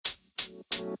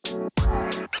Hey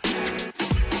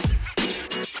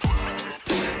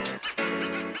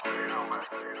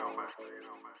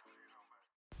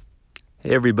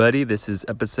everybody, this is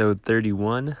episode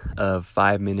 31 of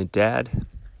 5 Minute Dad.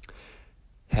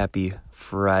 Happy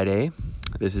Friday.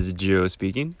 This is Joe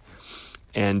speaking.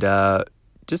 And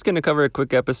just going to cover a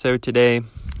quick episode today.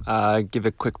 Give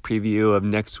a quick preview of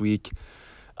next week.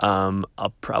 I'll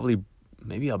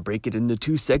break it into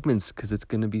 2 segments because it's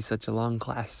going to be such a long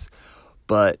class.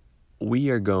 But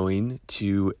we are going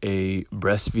to a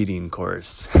breastfeeding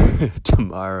course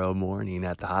tomorrow morning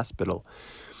at the hospital.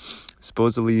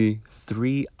 Supposedly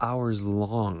 3 hours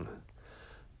long.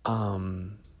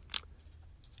 I'm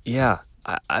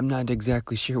not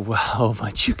exactly sure how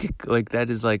much you could, that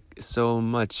is so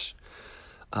much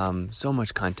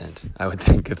content, I would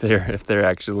think, if they're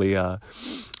actually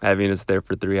having us there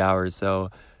for 3 hours. So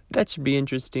that should be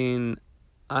interesting.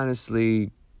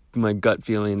 Honestly, my gut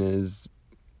feeling is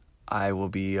I will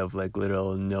be of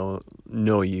little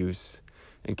no use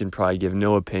and can probably give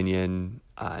no opinion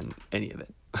on any of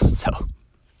it. So,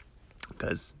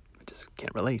 because I just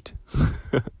can't relate.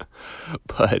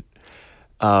 But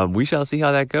we shall see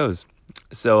how that goes.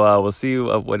 So we'll see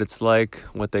what it's like,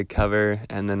 what they cover,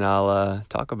 and then I'll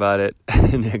talk about it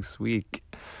next week.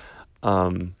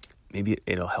 Maybe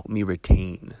it'll help me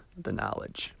retain the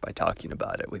knowledge by talking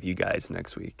about it with you guys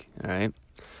next week. All right.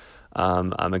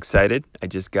 I'm excited. I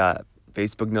just got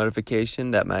Facebook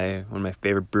notification that one of my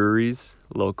favorite breweries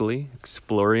locally,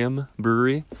 Explorium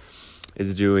Brewery,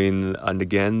 is doing, and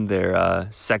again, their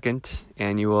second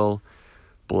annual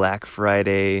Black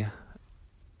Friday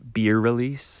beer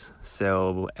release.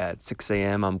 So at 6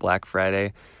 a.m. on Black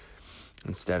Friday,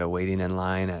 instead of waiting in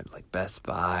line at Best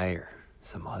Buy or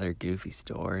some other goofy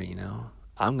store,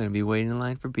 I'm going to be waiting in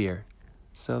line for beer.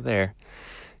 So there.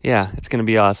 Yeah, it's going to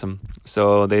be awesome.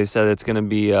 So they said it's going to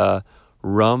be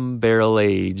rum barrel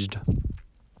aged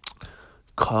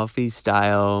coffee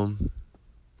style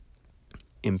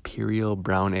Imperial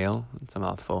Brown Ale. It's a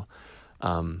mouthful.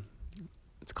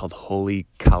 It's called Holy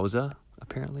Causa,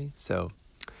 apparently. So,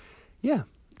 yeah,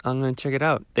 I'm going to check it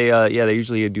out. They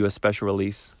usually do a special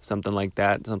release, something like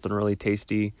that, something really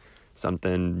tasty,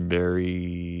 something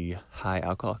very high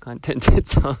alcohol content, it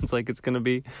sounds like it's going to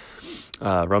be.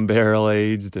 Rum barrel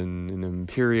aged and an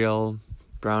Imperial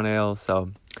Brown Ale, so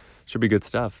should be good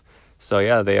stuff. So,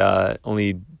 yeah, they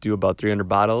only do about 300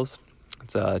 bottles.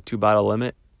 It's a 2-bottle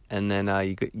limit. And then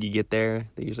you get there.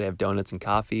 They usually have donuts and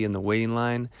coffee in the waiting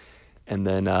line. And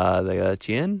then they let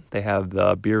you in. They have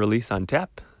the beer release on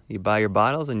tap. You buy your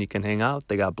bottles and you can hang out.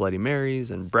 They got Bloody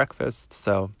Marys and breakfast.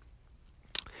 So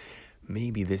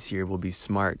maybe this year we'll be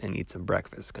smart and eat some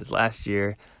breakfast. Because last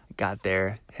year I got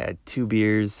there, had 2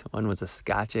 beers. One was a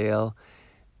Scotch ale.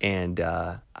 And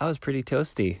I was pretty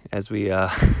toasty as we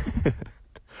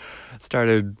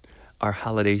started our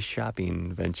holiday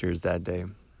shopping ventures that day.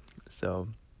 So...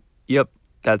 Yep,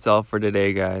 that's all for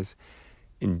today, guys.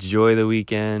 Enjoy the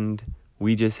weekend.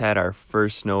 We just had our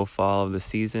first snowfall of the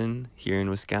season here in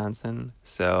Wisconsin.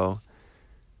 So,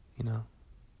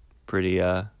 pretty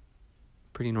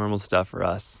normal stuff for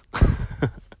us.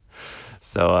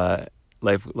 So,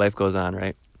 life goes on,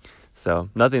 right? So,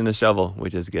 nothing to shovel,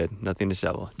 which is good. Nothing to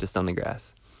shovel, just on the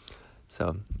grass.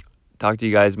 So, talk to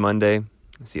you guys Monday.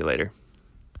 See you later.